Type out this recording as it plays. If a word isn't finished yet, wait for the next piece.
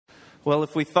Well,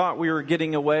 if we thought we were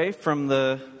getting away from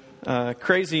the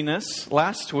craziness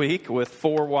last week with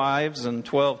 4 wives and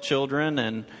 12 children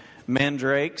and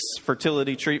mandrake's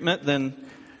fertility treatment, then,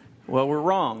 well, we're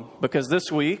wrong. Because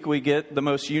this week we get the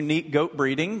most unique goat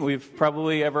breeding we've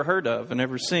probably ever heard of and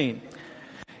ever seen.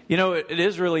 You know, it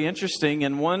is really interesting.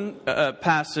 In one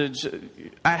passage,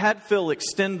 I had Phil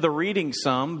extend the reading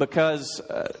some because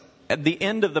at the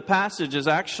end of the passage is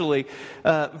actually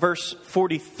verse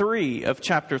 43 of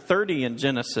chapter 30 in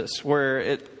Genesis, where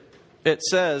it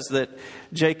says that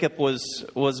Jacob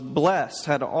was blessed,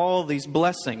 had all these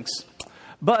blessings.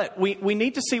 But we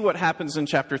need to see what happens in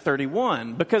chapter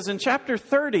 31, because in chapter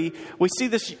 30, we see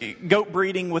this goat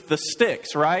breeding with the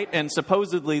sticks, right? And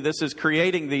supposedly this is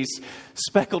creating these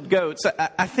speckled goats.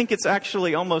 I think it's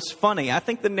actually almost funny. I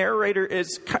think the narrator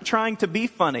is trying to be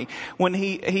funny when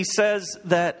he says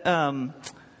that,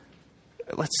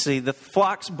 the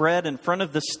flocks bred in front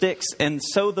of the sticks, and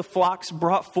so the flocks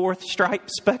brought forth striped,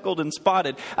 speckled, and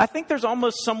spotted. I think there's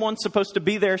almost someone supposed to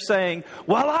be there saying,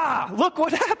 voila, look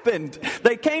what happened.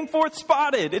 They came forth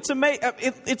spotted.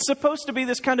 It's supposed to be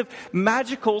this kind of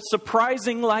magical,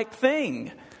 surprising-like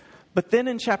thing. But then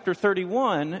in chapter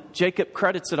 31, Jacob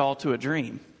credits it all to a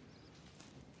dream.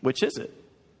 Which is it?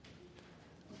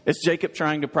 Is Jacob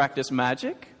trying to practice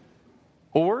magic?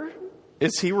 Or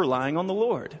is he relying on the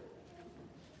Lord?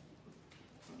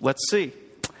 Let's see.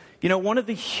 You know, one of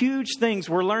the huge things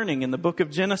we're learning in the book of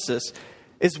Genesis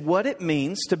is what it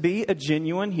means to be a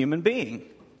genuine human being.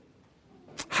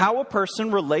 How a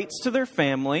person relates to their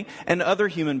family and other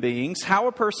human beings, how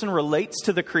a person relates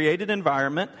to the created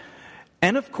environment,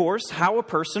 and of course, how a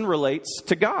person relates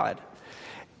to God.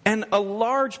 And a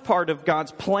large part of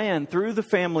God's plan through the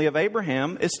family of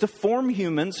Abraham is to form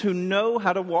humans who know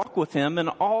how to walk with Him in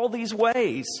all these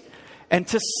ways, and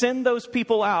to send those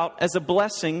people out as a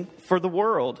blessing for the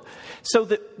world, so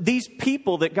that these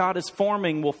people that God is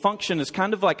forming will function as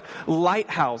kind of like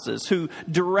lighthouses who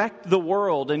direct the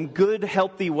world in good,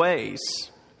 healthy ways.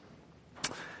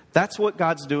 That's what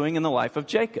God's doing in the life of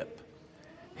Jacob.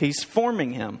 He's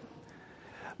forming him.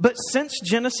 But since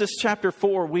Genesis chapter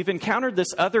 4, we've encountered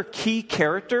this other key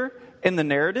character in the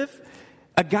narrative,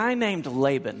 a guy named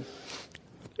Laban.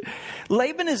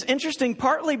 Laban is interesting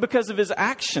partly because of his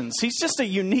actions. He's just a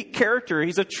unique character.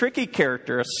 He's a tricky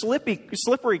character, a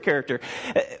slippery character.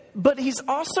 But he's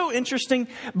also interesting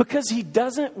because he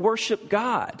doesn't worship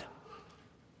God.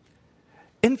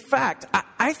 In fact,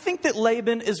 I think that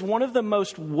Laban is one of the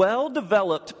most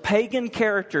well-developed pagan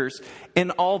characters in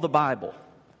all the Bible.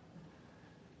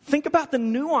 Think about the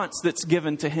nuance that's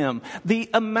given to him, the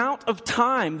amount of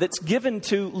time that's given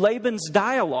to Laban's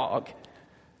dialogue.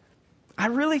 I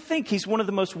really think he's one of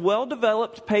the most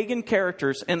well-developed pagan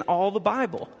characters in all the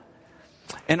Bible.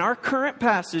 And our current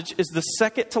passage is the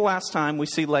second to last time we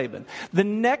see Laban. The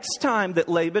next time that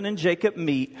Laban and Jacob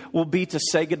meet will be to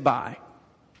say goodbye.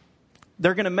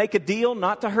 They're going to make a deal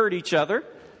not to hurt each other,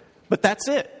 but that's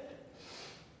it.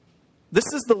 This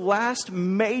is the last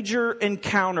major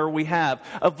encounter we have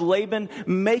of Laban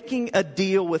making a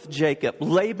deal with Jacob.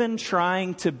 Laban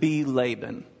trying to be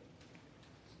Laban.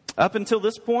 Up until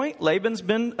this point, Laban's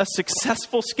been a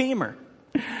successful schemer.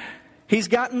 He's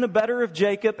gotten the better of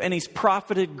Jacob and he's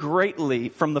profited greatly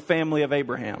from the family of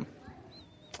Abraham.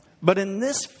 But in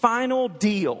this final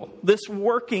deal, this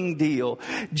working deal,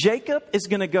 Jacob is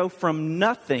going to go from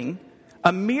nothing,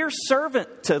 a mere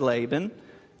servant to Laban,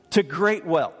 to great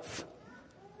wealth.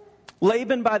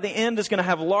 Laban, by the end, is going to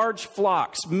have large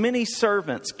flocks, many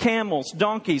servants, camels,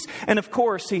 donkeys, and of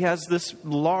course, he has this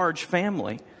large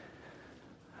family.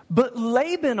 But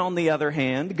Laban, on the other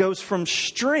hand, goes from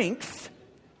strength,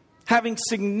 having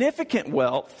significant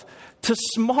wealth, to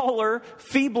smaller,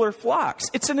 feebler flocks.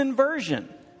 It's an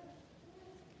inversion.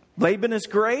 Laban is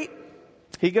great,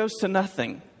 he goes to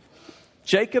nothing.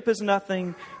 Jacob is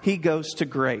nothing, he goes to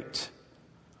great.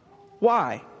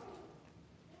 Why?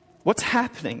 What's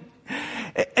happening?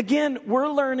 Again, we're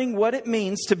learning what it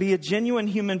means to be a genuine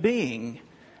human being.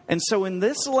 And so in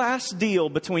this last deal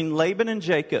between Laban and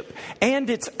Jacob and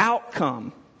its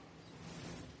outcome,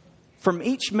 from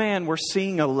each man we're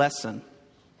seeing a lesson.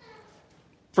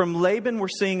 From Laban we're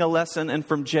seeing a lesson, and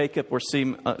from Jacob we're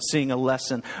seeing a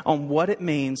lesson on what it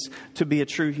means to be a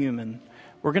true human.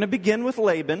 We're going to begin with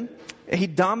Laban. He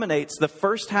dominates the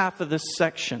first half of this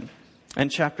section in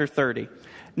chapter 30.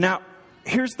 Now,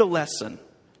 here's the lesson,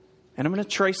 and I'm going to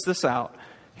trace this out.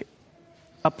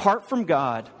 Apart from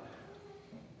God,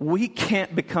 we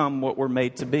can't become what we're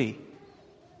made to be.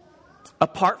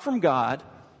 Apart from God,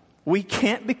 we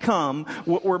can't become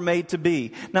what we're made to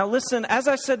be. Now listen, as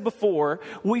I said before,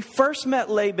 we first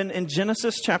met Laban in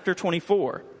Genesis chapter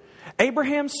 24.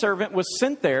 Abraham's servant was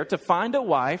sent there to find a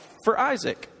wife for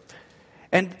Isaac.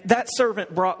 And that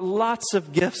servant brought lots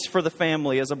of gifts for the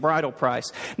family as a bridal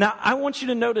price. Now, I want you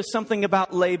to notice something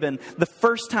about Laban the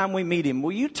first time we meet him.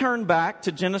 Will you turn back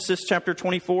to Genesis chapter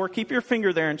 24? Keep your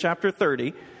finger there in chapter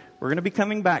 30. We're going to be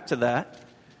coming back to that.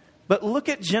 But look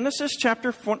at Genesis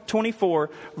chapter 24,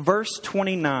 verse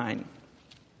 29.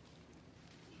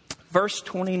 Verse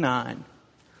 29.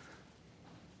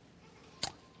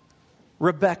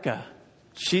 Rebekah.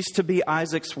 She's to be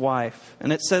Isaac's wife.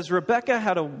 And it says, Rebekah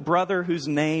had a brother whose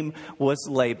name was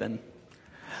Laban.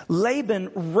 Laban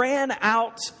ran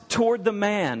out toward the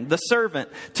man, the servant,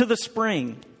 to the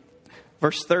spring.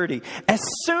 Verse 30. As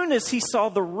soon as he saw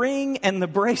the ring and the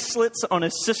bracelets on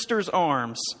his sister's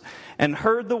arms, and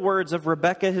heard the words of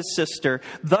Rebekah his sister,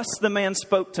 thus the man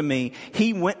spoke to me.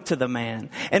 He went to the man.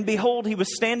 And behold, he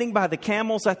was standing by the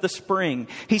camels at the spring.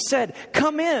 He said,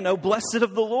 come in, O blessed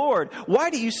of the Lord. Why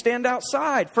do you stand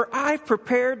outside? For I've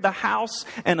prepared the house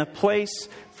and a place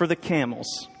for the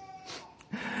camels.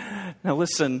 Now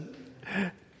listen,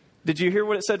 did you hear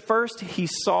what it said first? He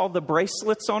saw the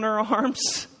bracelets on her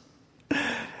arms.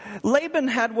 Laban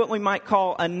had what we might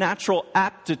call a natural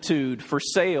aptitude for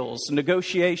sales,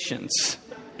 negotiations.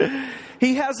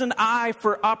 He has an eye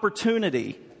for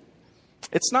opportunity.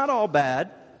 It's not all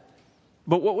bad,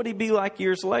 but what would he be like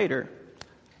years later?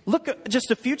 Look, just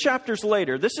a few chapters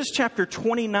later. This is chapter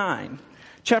 29.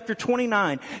 Chapter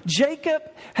 29. Jacob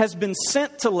has been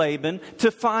sent to Laban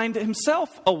to find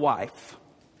himself a wife.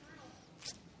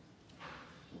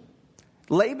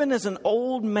 Laban is an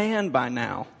old man by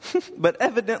now, but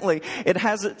evidently it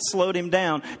hasn't slowed him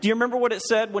down. Do you remember what it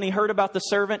said when he heard about the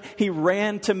servant? He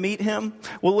ran to meet him.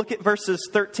 Well, look at verses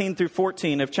 13 through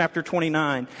 14 of chapter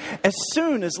 29. As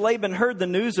soon as Laban heard the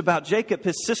news about Jacob,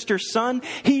 his sister's son,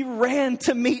 he ran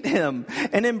to meet him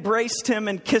and embraced him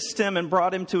and kissed him and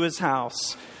brought him to his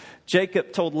house.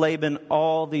 Jacob told Laban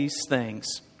all these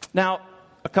things. Now,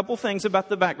 a couple things about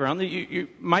the background that you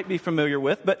might be familiar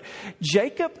with, but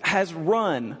Jacob has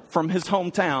run from his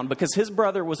hometown because his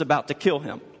brother was about to kill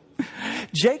him.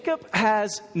 Jacob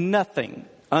has nothing,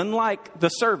 unlike the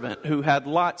servant who had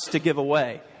lots to give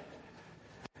away.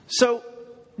 So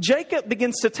Jacob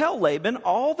begins to tell Laban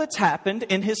all that's happened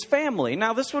in his family.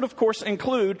 Now, this would, of course,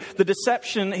 include the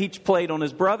deception he played on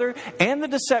his brother and the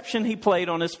deception he played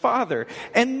on his father.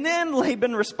 And then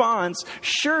Laban responds,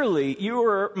 surely you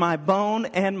are my bone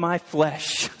and my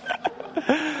flesh.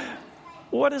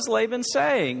 What is Laban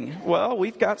saying? Well,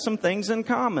 we've got some things in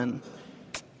common.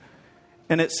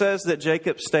 And it says that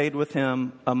Jacob stayed with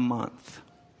him a month.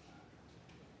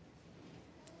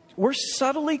 We're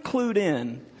subtly clued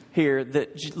in here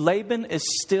that Laban is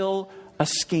still a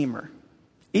schemer.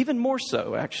 Even more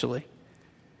so, actually.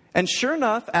 And sure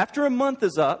enough, after a month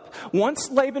is up, once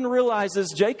Laban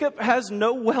realizes Jacob has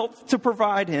no wealth to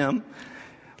provide him,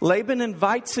 Laban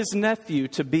invites his nephew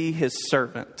to be his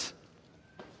servant.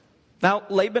 Now,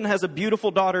 Laban has a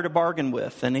beautiful daughter to bargain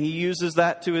with, and he uses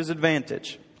that to his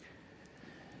advantage.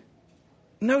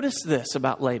 Notice this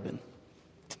about Laban.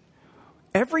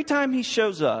 Every time he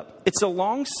shows up, it's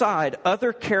alongside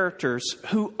other characters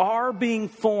who are being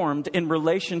formed in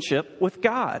relationship with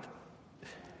God.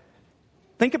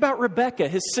 Think about Rebekah,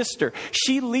 his sister.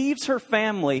 She leaves her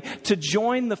family to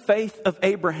join the faith of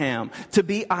Abraham, to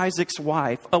be Isaac's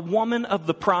wife, a woman of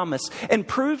the promise, and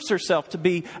proves herself to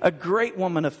be a great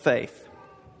woman of faith.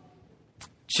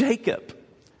 Jacob,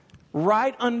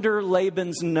 right under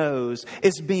Laban's nose,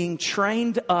 is being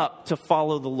trained up to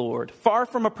follow the Lord. Far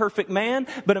from a perfect man,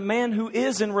 but a man who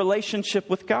is in relationship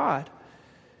with God.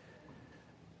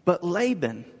 But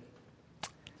Laban,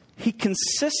 he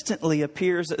consistently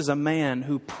appears as a man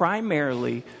who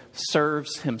primarily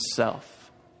serves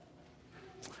himself.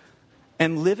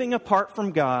 And living apart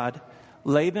from God,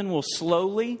 Laban will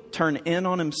slowly turn in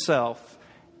on himself.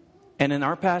 And in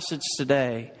our passage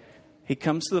today, he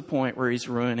comes to the point where he's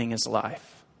ruining his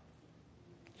life.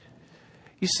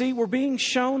 You see, we're being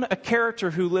shown a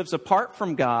character who lives apart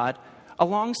from God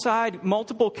alongside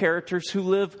multiple characters who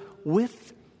live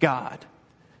with God.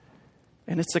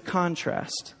 And it's a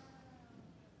contrast,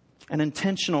 an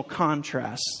intentional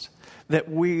contrast that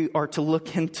we are to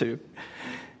look into.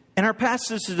 In our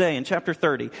passage today, in chapter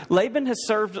 30,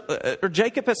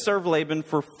 Jacob has served Laban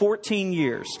for 14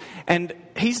 years. And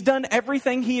he's done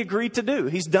everything he agreed to do.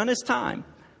 He's done his time.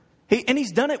 And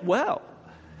he's done it well.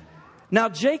 Now,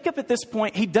 Jacob at this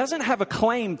point, he doesn't have a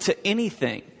claim to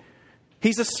anything.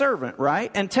 He's a servant,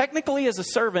 right? And technically as a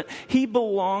servant, he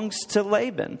belongs to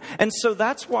Laban. And so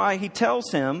that's why he tells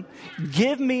him,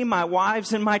 give me my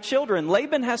wives and my children.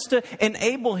 Laban has to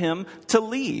enable him to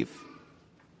leave.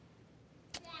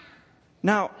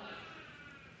 Now,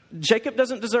 Jacob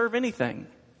doesn't deserve anything.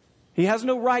 He has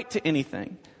no right to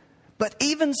anything. But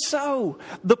even so,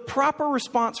 the proper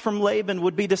response from Laban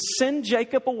would be to send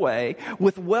Jacob away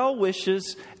with well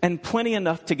wishes and plenty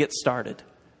enough to get started.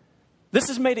 This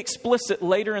is made explicit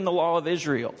later in the law of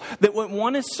Israel, that when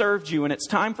one has served you and it's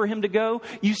time for him to go,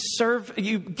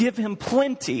 you give him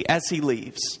plenty as he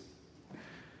leaves.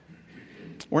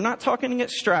 We're not talking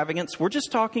extravagance. We're just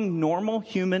talking normal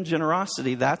human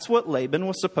generosity. That's what Laban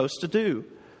was supposed to do.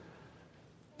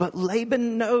 But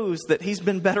Laban knows that he's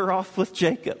been better off with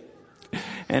Jacob,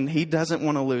 and he doesn't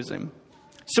want to lose him.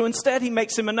 So instead, he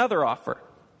makes him another offer.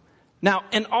 Now,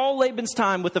 in all Laban's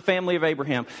time with the family of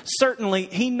Abraham, certainly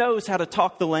he knows how to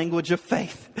talk the language of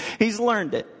faith. He's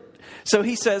learned it. So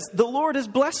he says, "The Lord has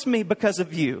blessed me because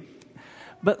of you."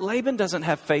 But Laban doesn't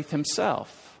have faith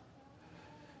himself.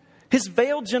 His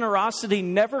veiled generosity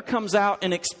never comes out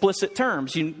in explicit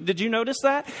terms. Did you notice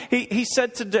that? He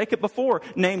said to Jacob before,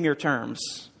 "Name your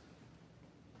terms."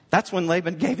 That's when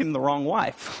Laban gave him the wrong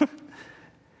wife.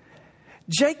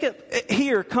 Jacob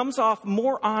here comes off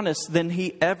more honest than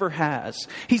he ever has.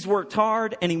 He's worked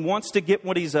hard and he wants to get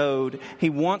what he's owed. He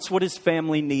wants what his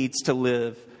family needs to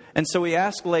live. And so he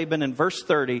asked Laban in verse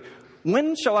 30,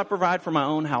 "When shall I provide for my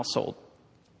own household?"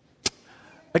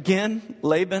 Again,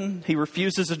 Laban, he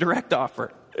refuses a direct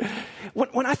offer.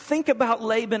 When I think about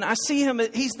Laban, I see him,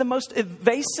 he's the most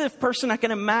evasive person I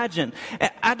can imagine.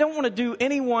 I don't want to do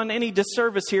anyone any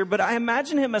disservice here, but I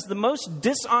imagine him as the most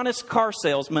dishonest car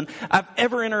salesman I've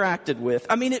ever interacted with.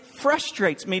 I mean, it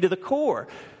frustrates me to the core.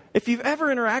 If you've ever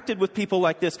interacted with people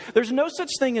like this, there's no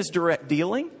such thing as direct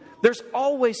dealing. There's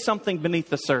always something beneath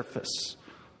the surface.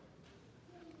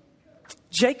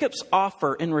 Jacob's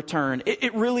offer in return,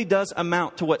 it really does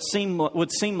amount to what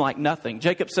would seem like nothing.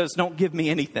 Jacob says, "Don't give me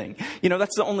anything."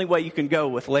 That's the only way you can go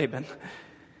with Laban.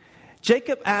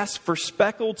 Jacob asks for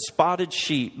speckled, spotted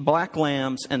sheep, black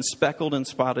lambs, and speckled and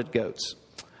spotted goats.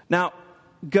 Now,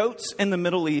 goats in the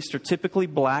Middle East are typically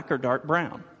black or dark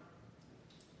brown.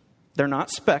 They're not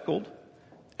speckled.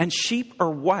 And sheep are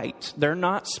white. They're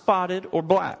not spotted or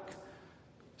black.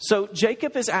 So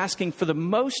Jacob is asking for the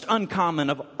most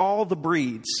uncommon of all the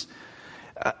breeds.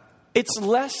 It's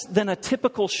less than a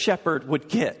typical shepherd would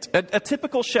get. A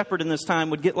typical shepherd in this time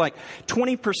would get like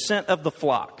 20% of the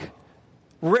flock.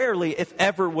 Rarely, if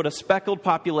ever, would a speckled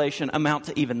population amount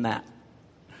to even that.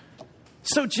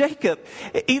 So Jacob,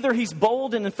 either he's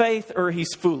bold in faith or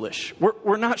he's foolish.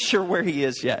 We're not sure where he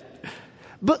is yet.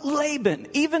 But Laban,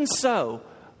 even so,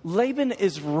 Laban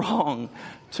is wrong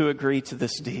to agree to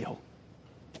this deal.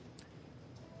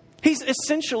 He's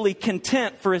essentially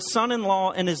content for his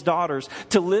son-in-law and his daughters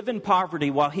to live in poverty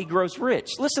while he grows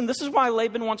rich. Listen, this is why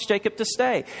Laban wants Jacob to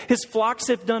stay. His flocks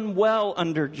have done well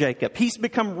under Jacob. He's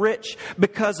become rich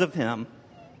because of him.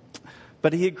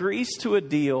 But he agrees to a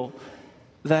deal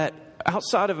that,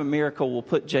 outside of a miracle, will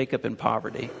put Jacob in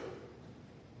poverty.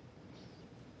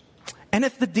 And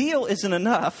if the deal isn't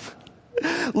enough,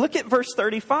 look at verse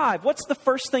 35. What's the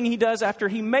first thing he does after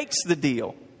he makes the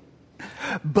deal?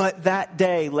 "But that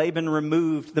day Laban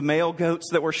removed the male goats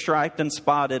that were striped and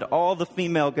spotted, all the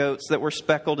female goats that were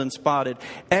speckled and spotted,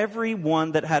 every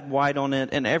one that had white on it,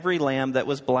 and every lamb that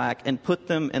was black, and put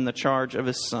them in the charge of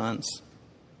his sons."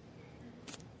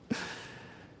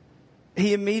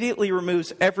 He immediately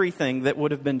removes everything that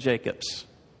would have been Jacob's.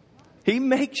 He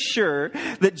makes sure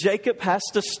that Jacob has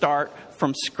to start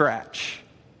from scratch.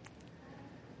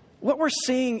 What we're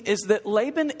seeing is that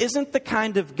Laban isn't the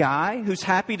kind of guy who's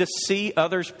happy to see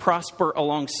others prosper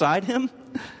alongside him.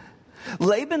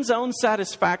 Laban's own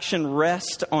satisfaction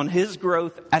rests on his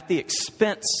growth at the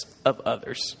expense of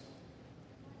others.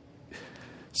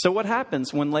 So what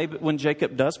happens when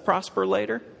Jacob does prosper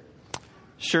later?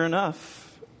 Sure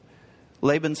enough,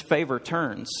 Laban's favor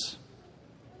turns.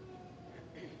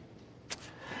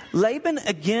 Laban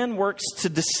again works to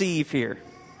deceive here.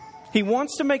 He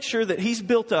wants to make sure that he's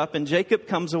built up and Jacob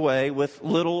comes away with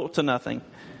little to nothing.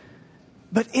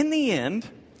 But in the end,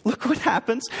 look what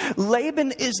happens.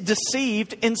 Laban is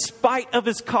deceived in spite of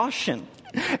his caution.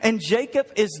 And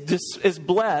Jacob is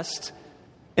blessed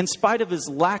in spite of his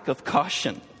lack of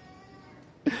caution.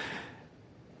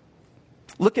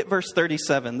 Look at verse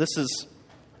 37. This is,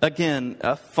 again,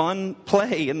 a fun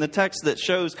play in the text that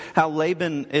shows how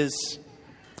Laban is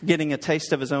getting a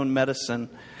taste of his own medicine.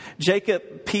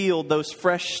 Jacob peeled those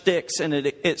fresh sticks, and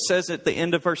it says at the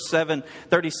end of verse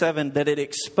 37 that it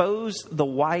exposed the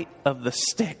white of the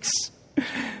sticks.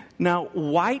 Now,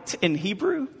 white in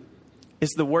Hebrew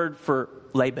is the word for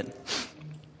Laban.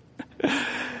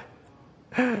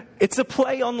 It's a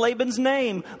play on Laban's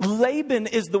name. Laban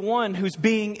is the one who's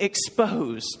being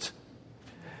exposed.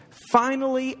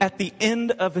 Finally, at the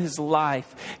end of his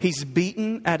life, he's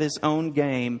beaten at his own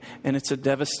game, and it's a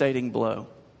devastating blow.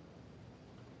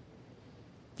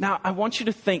 Now, I want you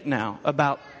to think now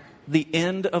about the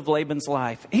end of Laban's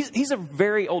life. He's a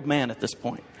very old man at this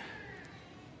point.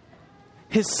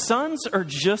 His sons are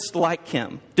just like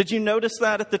him. Did you notice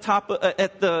that at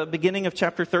the beginning of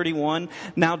chapter 31?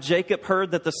 Now Jacob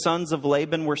heard that the sons of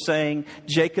Laban were saying,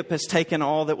 Jacob has taken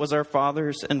all that was our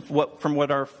father's, and from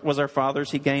what was our father's,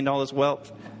 he gained all his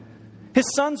wealth. His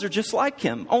sons are just like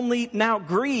him, only now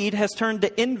greed has turned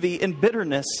to envy and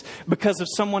bitterness because of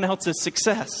someone else's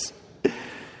success.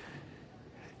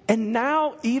 And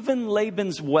now even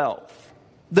Laban's wealth,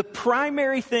 the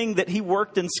primary thing that he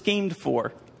worked and schemed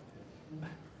for,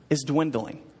 is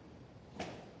dwindling.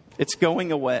 It's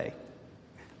going away.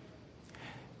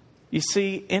 You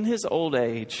see, in his old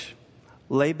age,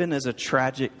 Laban is a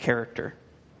tragic character.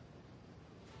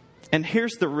 And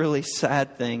here's the really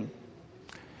sad thing.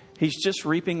 He's just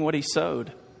reaping what he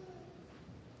sowed.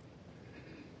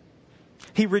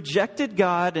 He rejected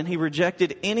God, and he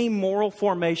rejected any moral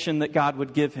formation that God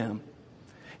would give him.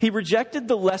 He rejected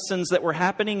the lessons that were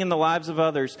happening in the lives of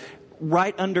others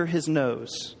right under his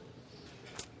nose.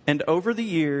 And over the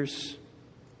years,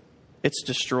 it's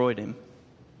destroyed him.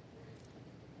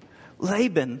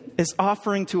 Laban is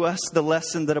offering to us the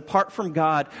lesson that apart from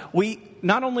God,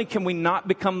 not only can we not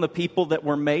become the people that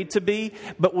we're made to be,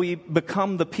 but we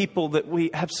become the people that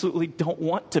we absolutely don't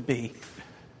want to be.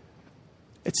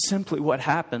 It's simply what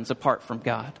happens apart from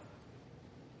God.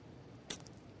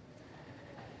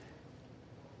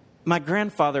 My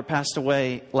grandfather passed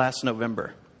away last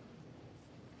November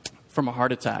from a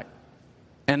heart attack.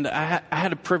 And I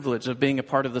had a privilege of being a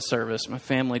part of the service. My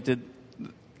family did,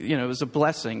 it was a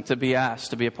blessing to be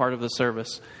asked to be a part of the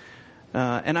service.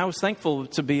 And I was thankful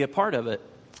to be a part of it.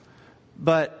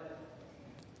 But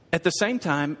at the same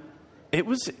time, it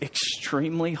was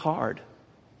extremely hard.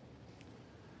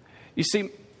 You see,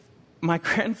 my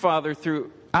grandfather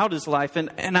throughout his life,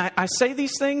 and I say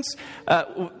these things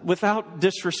without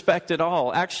disrespect at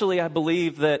all. Actually, I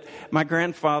believe that my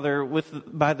grandfather,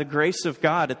 by the grace of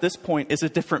God, at this point, is a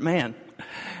different man.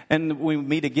 And when we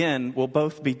meet again, we'll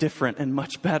both be different and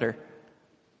much better.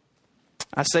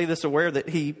 I say this aware that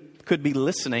he could be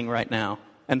listening right now,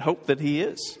 and hope that he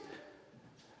is.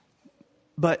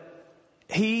 But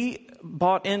he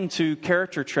bought into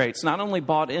character traits, not only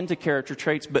bought into character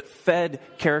traits, but fed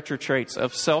character traits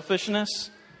of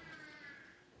selfishness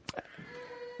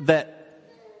that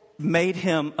made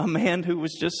him a man who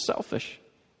was just selfish.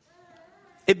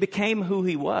 It became who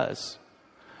he was.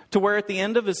 To where at the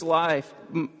end of his life,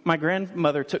 my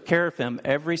grandmother took care of him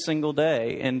every single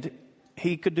day, and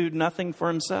he could do nothing for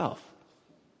himself.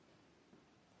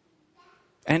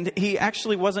 And he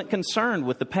actually wasn't concerned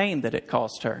with the pain that it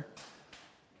caused her.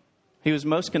 He was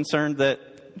most concerned that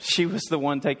she was the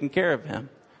one taking care of him.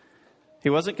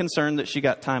 He wasn't concerned that she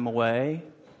got time away.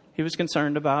 He was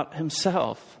concerned about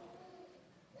himself.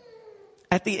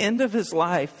 At the end of his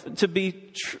life, to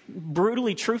be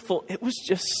brutally truthful, it was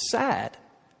just sad.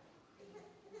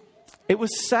 It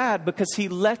was sad because he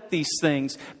let these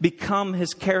things become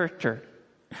his character.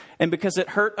 And because it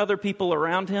hurt other people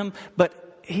around him,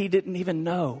 but he didn't even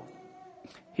know.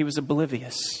 He was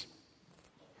oblivious.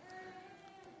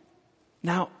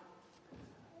 Now,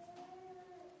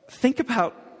 think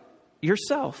about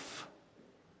yourself.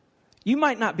 You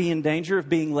might not be in danger of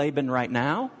being Laban right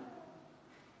now.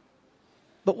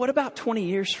 But what about 20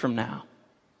 years from now?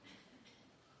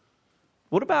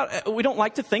 What about, we don't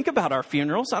like to think about our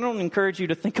funerals. I don't encourage you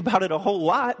to think about it a whole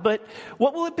lot, but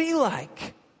what will it be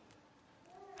like?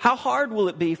 How hard will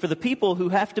it be for the people who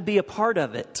have to be a part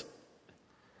of it?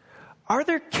 Are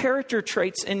there character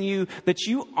traits in you that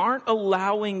you aren't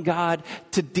allowing God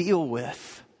to deal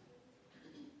with?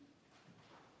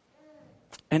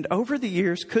 And over the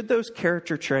years, could those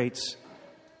character traits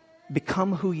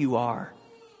become who you are?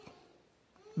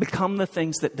 Become the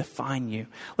things that define you?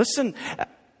 Listen,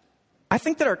 I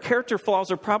think that our character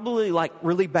flaws are probably like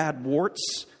really bad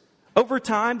warts. Over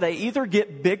time, they either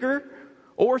get bigger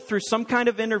or through some kind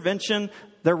of intervention,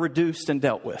 they're reduced and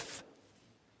dealt with.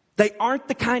 They aren't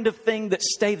the kind of thing that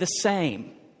stay the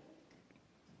same.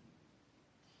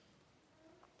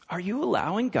 Are you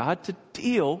allowing God to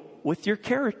deal with your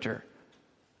character?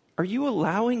 Are you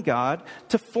allowing God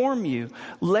to form you?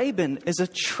 Laban is a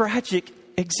tragic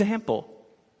example.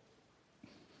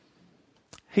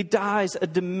 He dies a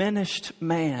diminished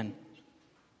man.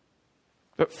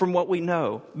 But from what we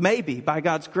know, maybe by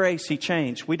God's grace he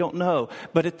changed. We don't know.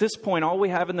 But at this point, all we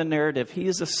have in the narrative, he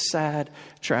is a sad,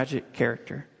 tragic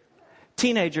character.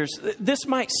 Teenagers, this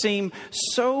might seem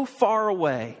so far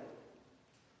away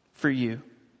for you.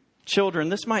 Children,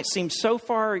 this might seem so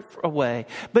far away,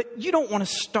 but you don't want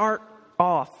to start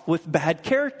off with bad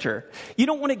character. You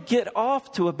don't want to get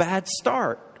off to a bad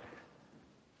start.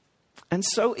 And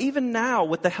so even now,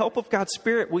 with the help of God's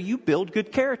Spirit, will you build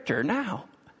good character now?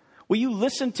 Will you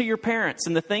listen to your parents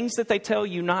and the things that they tell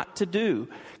you not to do?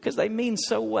 Because they mean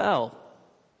so well.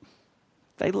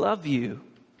 They love you.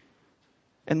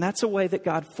 And that's a way that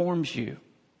God forms you.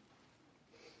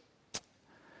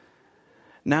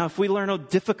 Now, if we learn a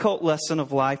difficult lesson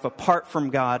of life apart from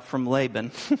God from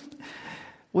Laban,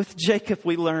 with Jacob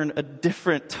we learn a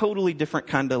totally different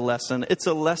kind of lesson. It's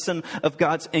a lesson of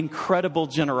God's incredible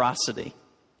generosity.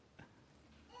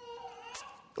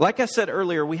 Like I said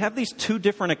earlier, we have these two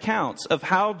different accounts of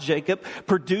how Jacob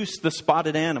produced the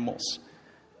spotted animals.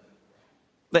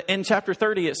 In chapter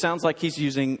 30, it sounds like he's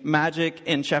using magic.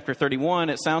 In chapter 31,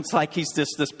 it sounds like he's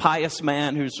this pious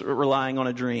man who's relying on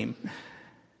a dream.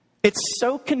 It's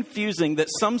so confusing that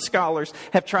some scholars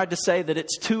have tried to say that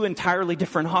it's two entirely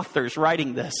different authors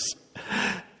writing this.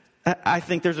 I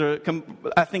think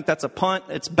that's a punt.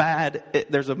 It's bad.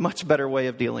 There's a much better way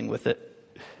of dealing with it.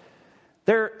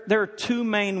 There are two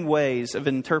main ways of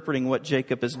interpreting what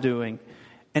Jacob is doing,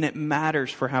 and it matters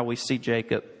for how we see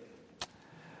Jacob.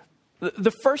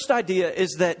 The first idea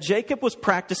is that Jacob was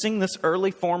practicing this early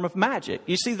form of magic.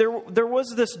 You see, there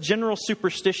was this general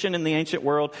superstition in the ancient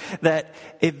world that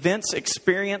events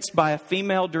experienced by a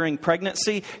female during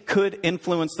pregnancy could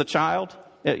influence the child.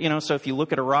 So if you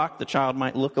look at a rock, the child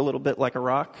might look a little bit like a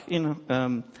rock.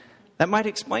 That might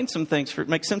explain some things,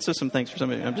 make sense of some things for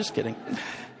some of you. I'm just kidding.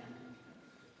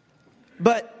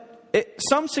 But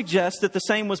some suggest that the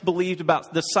same was believed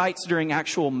about the sites during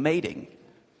actual mating.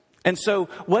 And so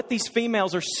what these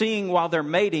females are seeing while they're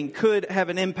mating could have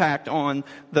an impact on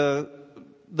the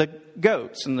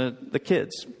goats and the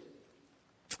kids.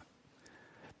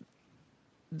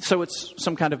 So it's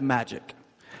some kind of magic.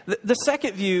 The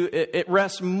second view, it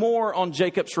rests more on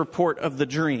Jacob's report of the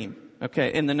dream,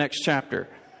 okay, in the next chapter.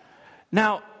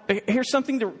 Now, here's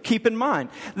something to keep in mind.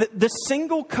 The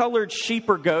single-colored sheep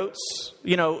or goats,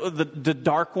 the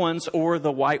dark ones or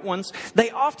the white ones,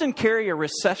 they often carry a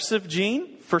recessive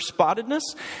gene for spottedness.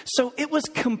 So it was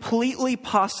completely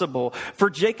possible for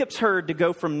Jacob's herd to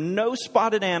go from no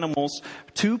spotted animals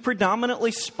to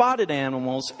predominantly spotted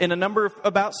animals in a number of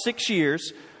about 6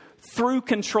 years through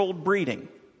controlled breeding.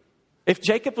 If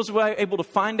Jacob was able to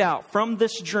find out from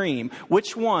this dream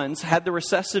which ones had the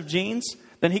recessive genes,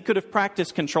 then he could have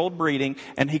practiced controlled breeding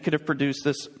and he could have produced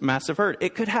this massive herd.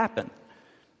 It could happen.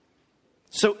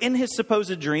 So in his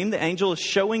supposed dream, the angel is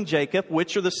showing Jacob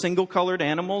which are the single-colored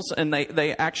animals, and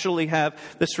they actually have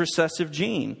this recessive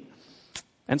gene.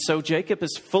 And so Jacob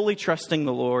is fully trusting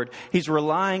the Lord. He's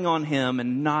relying on him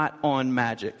and not on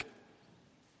magic.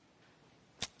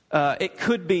 It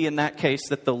could be in that case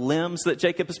that the limbs that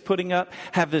Jacob is putting up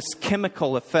have this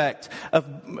chemical effect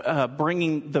of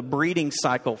bringing the breeding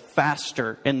cycle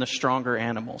faster in the stronger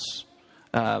animals,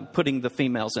 putting the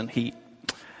females in heat.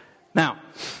 Now,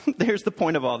 there's the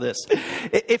point of all this.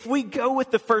 If we go with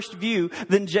the first view,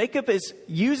 then Jacob is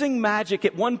using magic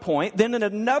at one point. Then at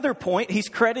another point, he's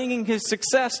crediting his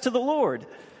success to the Lord.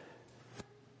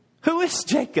 Who is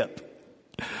Jacob?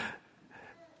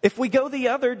 If we go the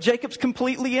other, Jacob's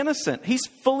completely innocent. He's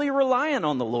fully reliant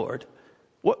on the Lord.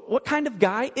 What kind of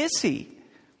guy is he?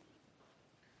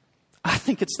 I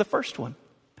think it's the first one.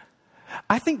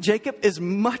 I think Jacob is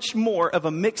much more of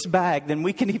a mixed bag than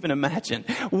we can even imagine.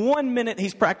 1 minute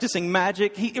he's practicing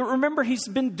magic. Remember, he's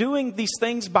been doing these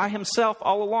things by himself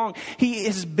all along. He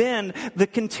has been the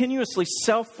continuously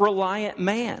self-reliant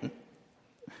man.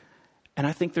 And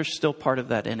I think there's still part of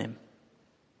that in him.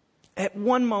 At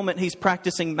one moment he's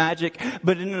practicing magic,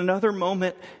 but in another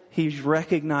moment he's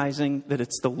recognizing that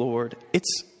it's the Lord.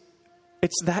 It's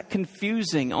that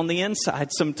confusing on the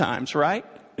inside sometimes, right?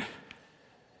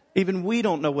 Even we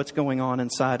don't know what's going on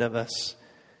inside of us.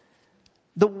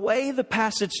 The way the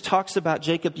passage talks about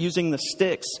Jacob using the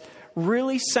sticks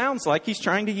really sounds like he's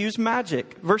trying to use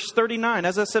magic. Verse 39,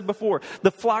 as I said before,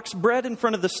 the flocks bred in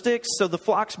front of the sticks, so the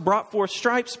flocks brought forth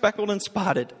stripes, speckled and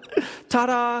spotted.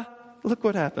 Ta-da! Look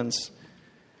what happens.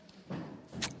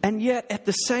 And yet, at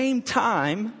the same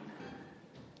time,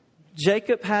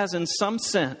 Jacob has in some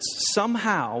sense,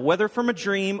 somehow, whether from a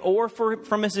dream or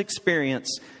from his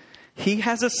experience, he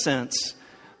has a sense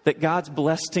that God's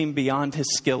blessed him beyond his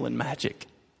skill in magic.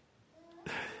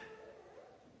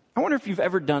 I wonder if you've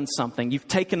ever done something. You've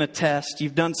taken a test,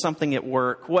 you've done something at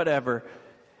work, whatever,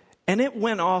 and it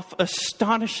went off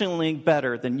astonishingly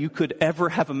better than you could ever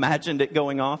have imagined it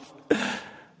going off.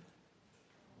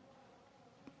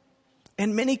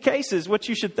 In many cases, what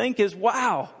you should think is,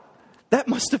 wow, That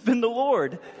must have been the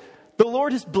Lord. The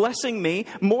Lord is blessing me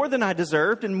more than I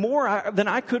deserved and more than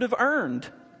I could have earned.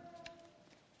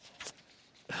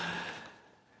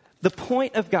 The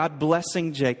point of God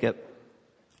blessing Jacob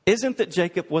isn't that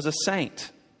Jacob was a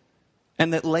saint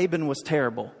and that Laban was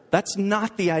terrible. That's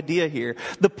not the idea here.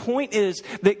 The point is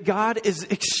that God is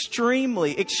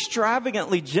extremely,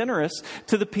 extravagantly generous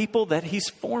to the people that He's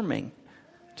forming,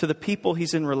 to the people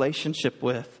He's in relationship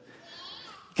with.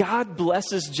 God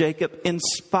blesses Jacob in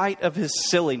spite of his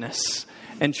silliness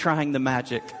and trying the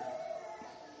magic.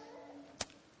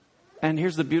 And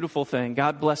here's the beautiful thing.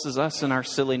 God blesses us in our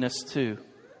silliness too.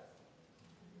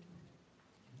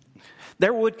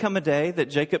 There would come a day that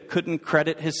Jacob couldn't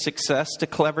credit his success to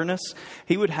cleverness.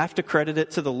 He would have to credit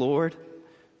it to the Lord,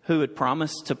 who had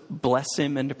promised to bless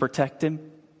him and to protect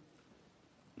him.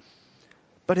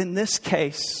 But in this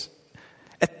case,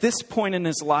 at this point in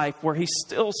his life where he's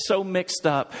still so mixed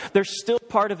up, there's still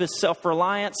part of his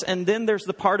self-reliance, and then there's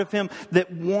the part of him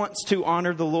that wants to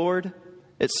honor the Lord,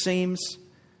 it seems.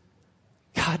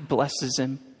 God blesses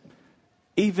him,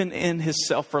 even in his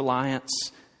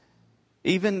self-reliance,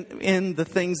 even in the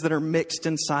things that are mixed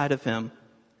inside of him.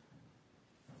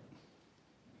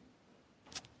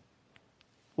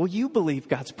 Will you believe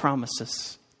God's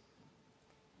promises?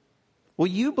 Will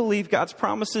you believe God's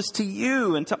promises to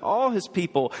you and to all His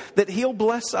people, that He'll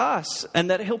bless us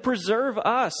and that He'll preserve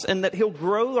us and that He'll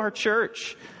grow our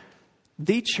church,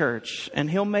 the church, and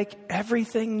He'll make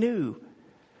everything new?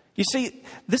 You see,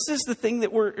 this is the thing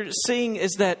that we're seeing,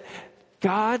 is that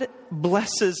God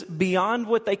blesses beyond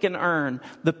what they can earn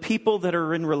the people that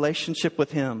are in relationship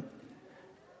with Him.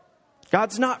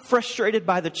 God's not frustrated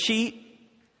by the cheat.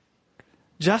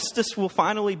 Justice will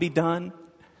finally be done,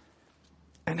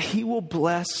 and He will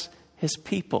bless His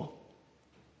people.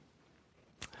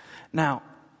 Now,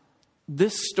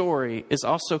 this story is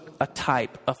also a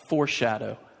type, a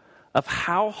foreshadow of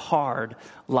how hard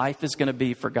life is going to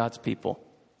be for God's people.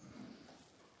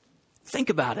 Think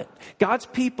about it. God's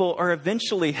people are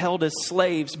eventually held as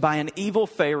slaves by an evil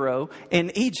Pharaoh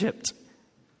in Egypt,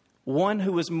 one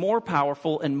who was more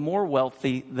powerful and more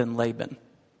wealthy than Laban.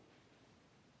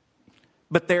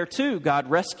 But there too, God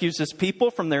rescues His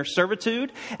people from their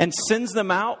servitude and sends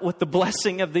them out with the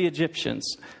blessing of the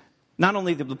Egyptians. Not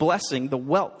only the blessing, the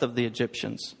wealth of the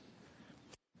Egyptians.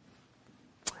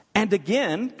 And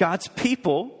again, God's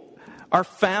people are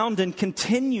found and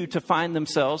continue to find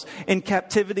themselves in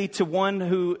captivity to one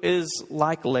who is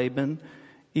like Laban,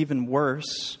 even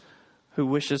worse, who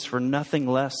wishes for nothing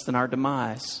less than our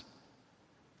demise.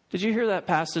 Did you hear that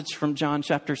passage from John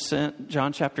chapter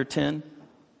 10?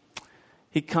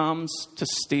 He comes to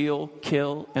steal,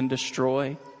 kill, and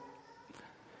destroy.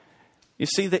 You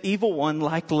see, the evil one,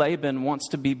 like Laban, wants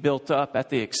to be built up at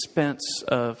the expense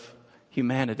of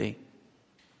humanity.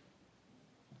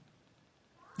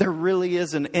 There really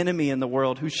is an enemy in the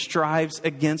world who strives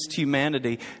against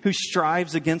humanity, who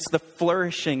strives against the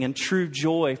flourishing and true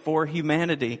joy for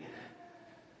humanity.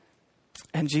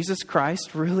 And Jesus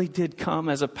Christ really did come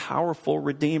as a powerful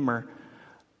Redeemer,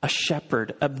 a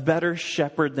shepherd, a better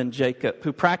shepherd than Jacob,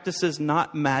 who practices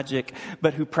not magic,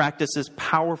 but who practices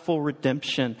powerful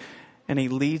redemption. And He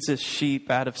leads His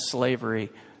sheep out of slavery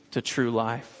to true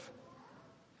life,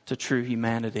 to true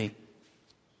humanity.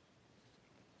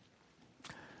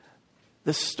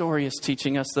 This story is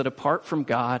teaching us that apart from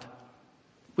God,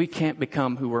 we can't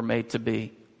become who we're made to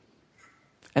be.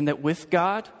 And that with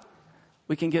God,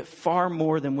 we can get far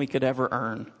more than we could ever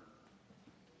earn.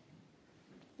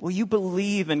 Will you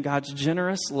believe in God's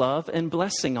generous love and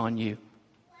blessing on you?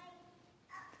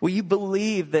 Will you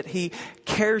believe that He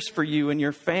cares for you and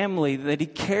your family, that He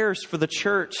cares for the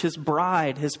church, His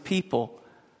bride, His people?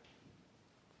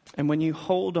 And when you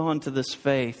hold on to this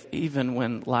faith, even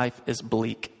when life is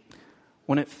bleak,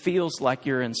 when it feels like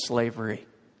you're in slavery.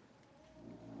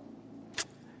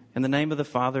 In the name of the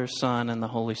Father, Son, and the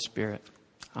Holy Spirit.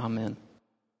 Amen.